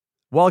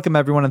Welcome,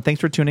 everyone, and thanks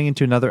for tuning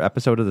into another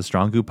episode of the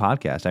Strong Goo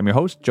Podcast. I'm your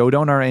host, Joe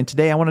Donar, and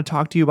today I want to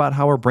talk to you about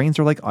how our brains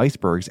are like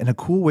icebergs and a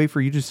cool way for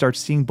you to start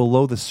seeing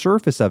below the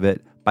surface of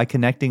it by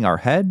connecting our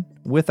head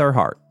with our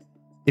heart.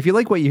 If you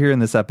like what you hear in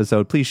this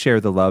episode, please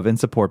share the love and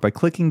support by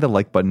clicking the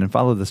like button and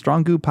follow the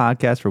Strong Goo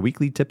Podcast for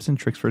weekly tips and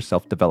tricks for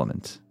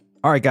self-development.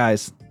 All right,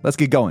 guys, let's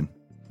get going.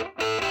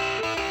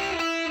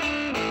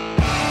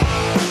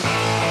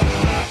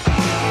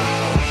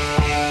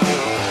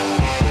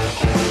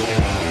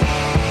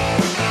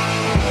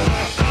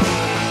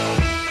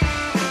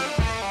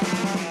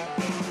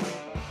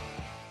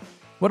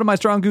 What up, my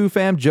Strong Goo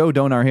fam? Joe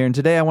Donar here, and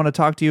today I want to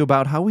talk to you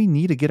about how we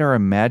need to get our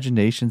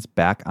imaginations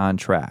back on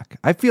track.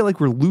 I feel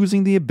like we're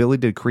losing the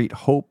ability to create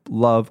hope,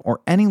 love,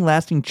 or any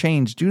lasting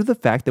change due to the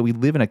fact that we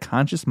live in a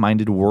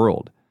conscious-minded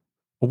world.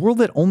 A world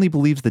that only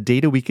believes the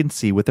data we can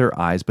see with our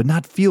eyes but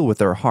not feel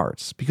with our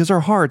hearts, because our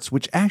hearts,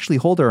 which actually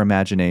hold our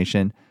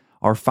imagination,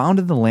 are found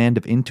in the land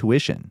of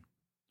intuition,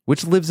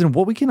 which lives in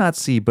what we cannot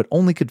see but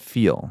only could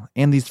feel,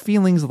 and these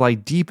feelings lie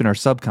deep in our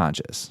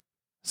subconscious.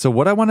 So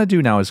what I want to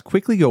do now is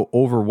quickly go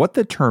over what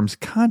the terms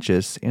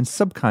conscious and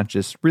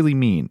subconscious really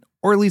mean,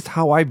 or at least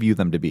how I view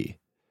them to be.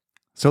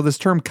 So this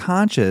term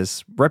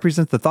conscious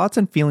represents the thoughts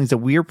and feelings that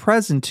we are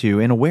present to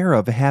and aware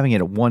of having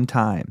it at one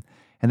time.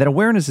 And that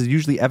awareness is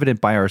usually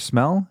evident by our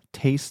smell,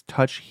 taste,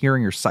 touch,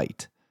 hearing, or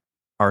sight.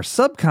 Our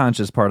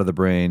subconscious part of the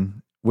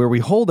brain, where we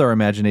hold our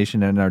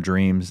imagination and our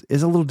dreams,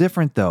 is a little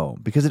different though,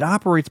 because it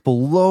operates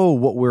below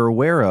what we're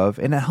aware of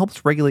and it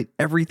helps regulate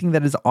everything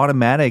that is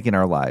automatic in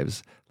our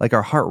lives, like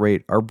our heart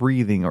rate, our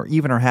breathing, or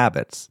even our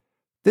habits.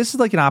 This is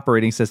like an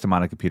operating system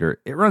on a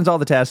computer. It runs all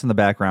the tasks in the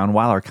background,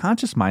 while our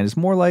conscious mind is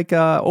more like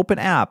an open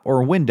app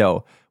or a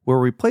window where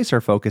we place our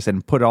focus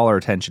and put all our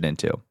attention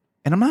into.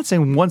 And I'm not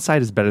saying one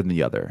side is better than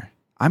the other.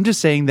 I'm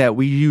just saying that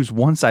we use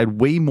one side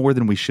way more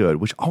than we should,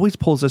 which always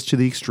pulls us to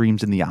the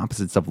extremes and the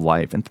opposites of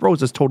life and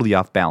throws us totally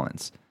off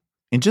balance.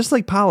 And just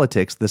like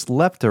politics, this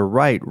left to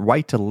right,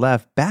 right to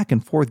left, back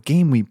and forth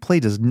game we play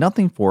does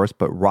nothing for us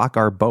but rock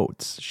our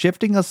boats,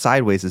 shifting us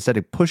sideways instead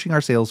of pushing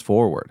our sails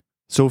forward.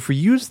 So if we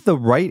use the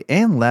right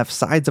and left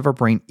sides of our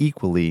brain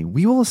equally,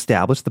 we will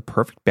establish the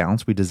perfect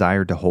balance we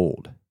desire to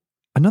hold.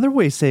 Another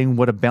way of saying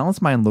what a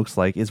balanced mind looks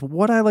like is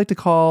what I like to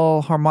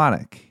call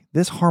harmonic.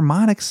 This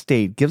harmonic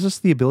state gives us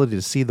the ability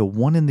to see the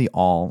one in the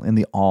all and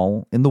the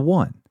all in the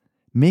one,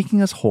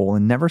 making us whole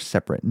and never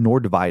separate nor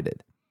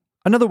divided.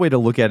 Another way to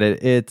look at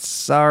it,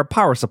 it's our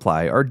power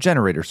supply, our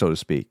generator, so to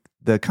speak.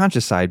 The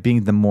conscious side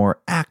being the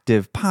more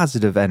active,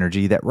 positive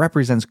energy that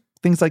represents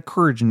things like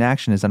courage and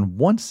action is on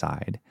one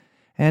side.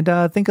 And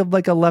think of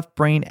like a left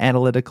brain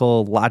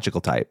analytical,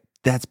 logical type.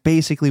 That's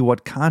basically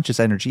what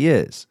conscious energy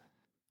is.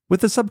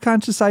 With the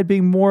subconscious side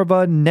being more of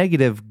a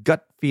negative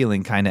gut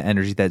feeling kind of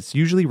energy that's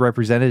usually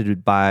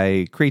represented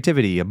by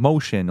creativity,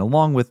 emotion,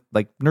 along with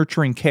like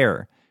nurturing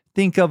care.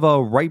 Think of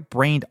a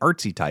right-brained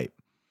artsy type.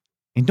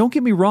 And don't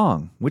get me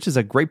wrong, which is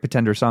a great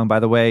Pretender song, by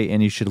the way,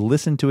 and you should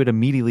listen to it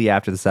immediately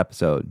after this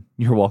episode.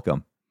 You're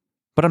welcome.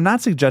 But I'm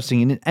not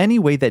suggesting in any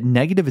way that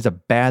negative is a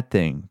bad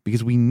thing,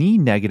 because we need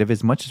negative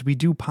as much as we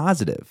do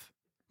positive.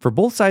 For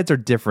both sides are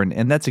different,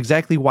 and that's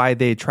exactly why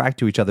they attract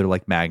to each other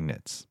like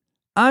magnets.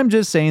 I'm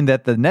just saying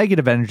that the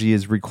negative energy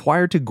is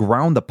required to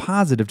ground the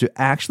positive to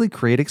actually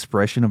create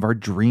expression of our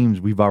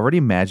dreams we've already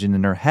imagined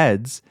in our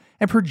heads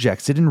and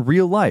projects it in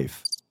real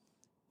life.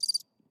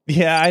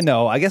 Yeah, I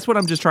know. I guess what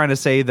I'm just trying to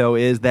say, though,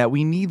 is that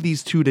we need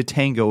these two to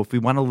tango if we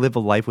want to live a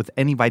life with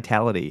any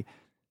vitality.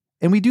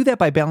 And we do that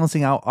by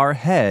balancing out our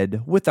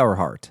head with our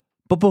heart.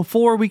 But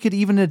before we could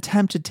even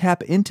attempt to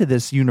tap into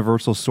this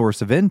universal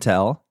source of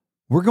intel,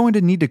 we're going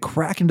to need to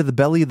crack into the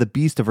belly of the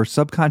beast of our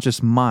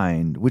subconscious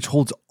mind, which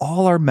holds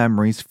all our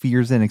memories,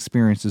 fears, and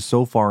experiences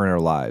so far in our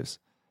lives.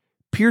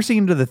 Piercing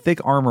into the thick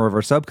armor of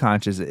our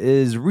subconscious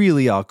is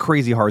really a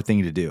crazy hard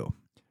thing to do.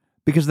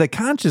 Because the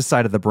conscious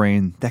side of the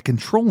brain, that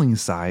controlling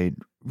side,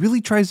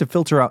 really tries to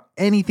filter out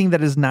anything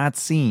that is not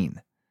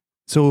seen.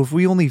 So if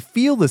we only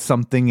feel the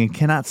something and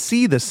cannot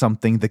see the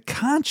something, the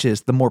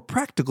conscious, the more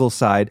practical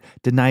side,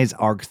 denies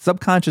our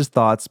subconscious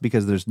thoughts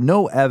because there's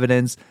no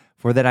evidence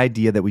for that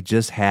idea that we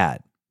just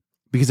had.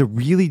 Because it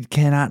really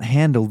cannot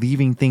handle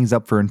leaving things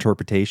up for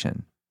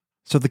interpretation.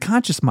 So the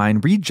conscious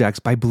mind rejects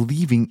by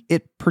believing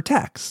it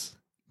protects.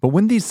 But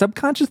when these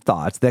subconscious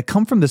thoughts that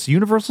come from this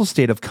universal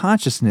state of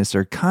consciousness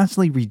are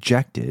constantly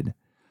rejected,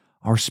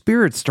 our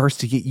spirit starts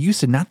to get used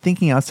to not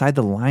thinking outside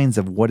the lines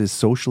of what is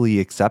socially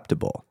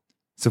acceptable.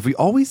 So if we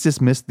always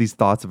dismiss these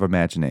thoughts of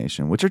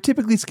imagination, which are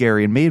typically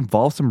scary and may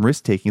involve some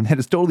risk-taking that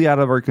is totally out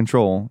of our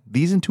control,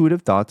 these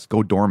intuitive thoughts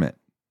go dormant.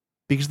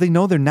 Because they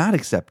know they're not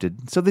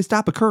accepted, so they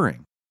stop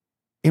occurring.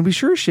 And we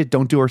sure as shit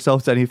don't do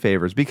ourselves any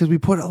favors because we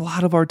put a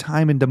lot of our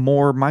time into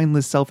more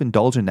mindless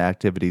self-indulgent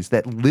activities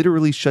that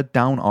literally shut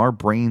down our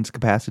brain's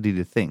capacity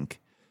to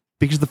think.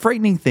 Because the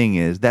frightening thing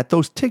is that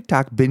those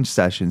TikTok binge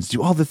sessions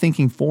do all the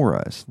thinking for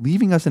us,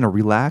 leaving us in a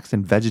relaxed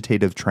and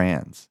vegetative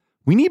trance.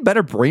 We need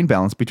better brain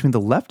balance between the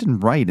left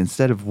and right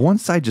instead of one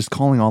side just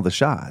calling all the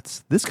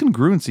shots. This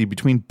congruency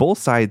between both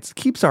sides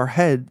keeps our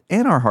head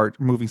and our heart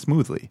moving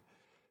smoothly.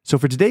 So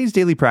for today's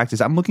daily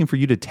practice, I'm looking for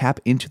you to tap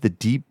into the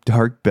deep,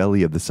 dark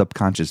belly of the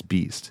subconscious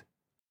beast.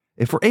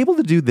 If we're able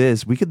to do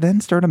this, we could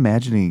then start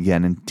imagining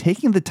again and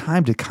taking the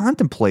time to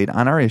contemplate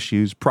on our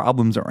issues,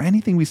 problems, or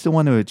anything we still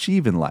want to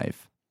achieve in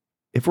life.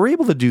 If we're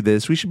able to do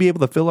this, we should be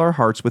able to fill our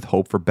hearts with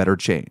hope for better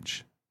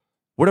change.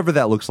 Whatever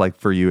that looks like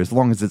for you, as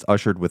long as it's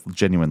ushered with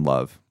genuine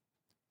love.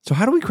 So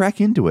how do we crack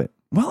into it?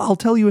 Well, I'll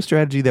tell you a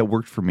strategy that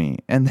worked for me,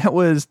 and that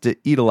was to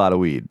eat a lot of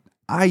weed.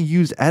 I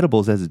use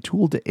edibles as a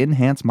tool to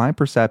enhance my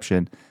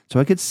perception so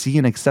I could see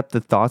and accept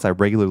the thoughts I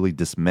regularly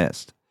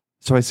dismissed.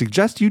 So I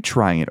suggest you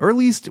trying it, or at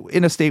least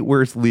in a state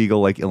where it's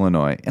legal like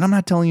Illinois. And I'm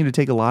not telling you to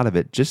take a lot of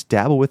it, just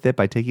dabble with it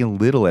by taking a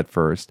little at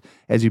first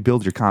as you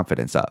build your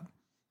confidence up.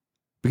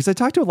 Because I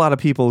talk to a lot of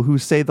people who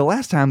say the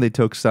last time they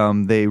took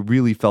some, they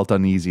really felt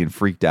uneasy and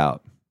freaked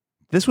out.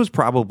 This was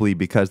probably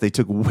because they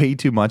took way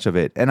too much of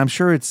it, and I'm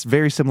sure it's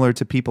very similar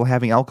to people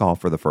having alcohol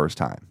for the first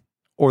time,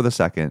 or the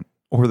second,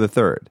 or the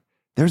third.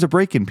 There's a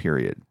break-in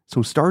period,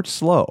 so start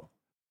slow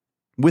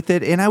with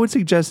it, and I would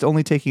suggest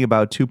only taking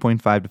about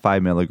 2.5 to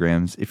 5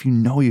 milligrams if you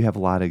know you have a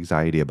lot of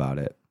anxiety about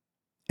it.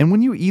 And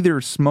when you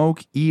either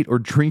smoke, eat, or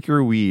drink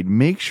your weed,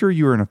 make sure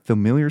you are in a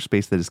familiar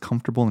space that is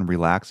comfortable and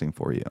relaxing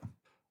for you.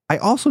 I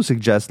also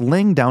suggest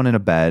laying down in a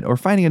bed or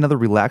finding another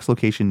relaxed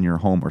location in your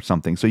home or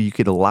something so you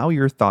could allow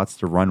your thoughts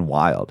to run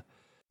wild.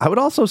 I would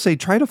also say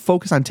try to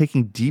focus on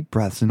taking deep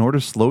breaths in order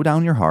to slow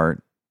down your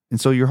heart, and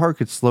so your heart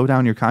could slow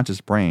down your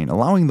conscious brain,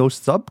 allowing those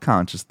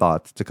subconscious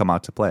thoughts to come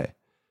out to play.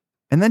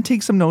 And then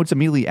take some notes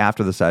immediately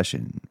after the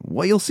session.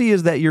 What you'll see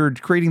is that you're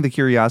creating the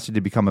curiosity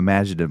to become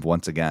imaginative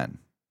once again.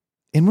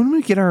 And when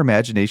we get our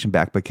imagination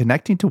back by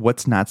connecting to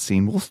what's not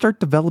seen, we'll start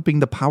developing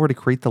the power to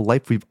create the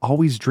life we've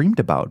always dreamed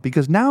about,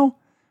 because now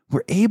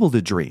we're able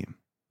to dream.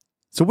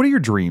 So what are your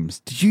dreams?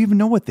 Do you even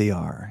know what they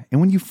are?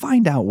 And when you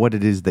find out what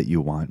it is that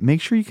you want,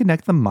 make sure you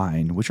connect the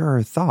mind, which are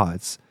our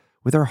thoughts,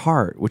 with our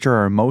heart, which are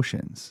our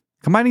emotions.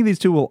 Combining these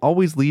two will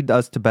always lead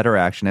us to better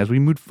action as we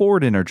move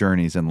forward in our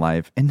journeys in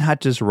life and not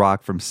just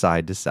rock from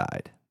side to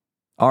side.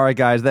 All right,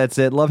 guys, that's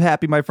it. Love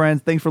happy, my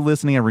friends. Thanks for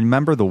listening. And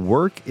remember, the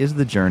work is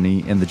the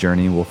journey, and the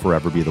journey will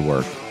forever be the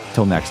work.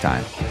 Till next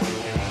time.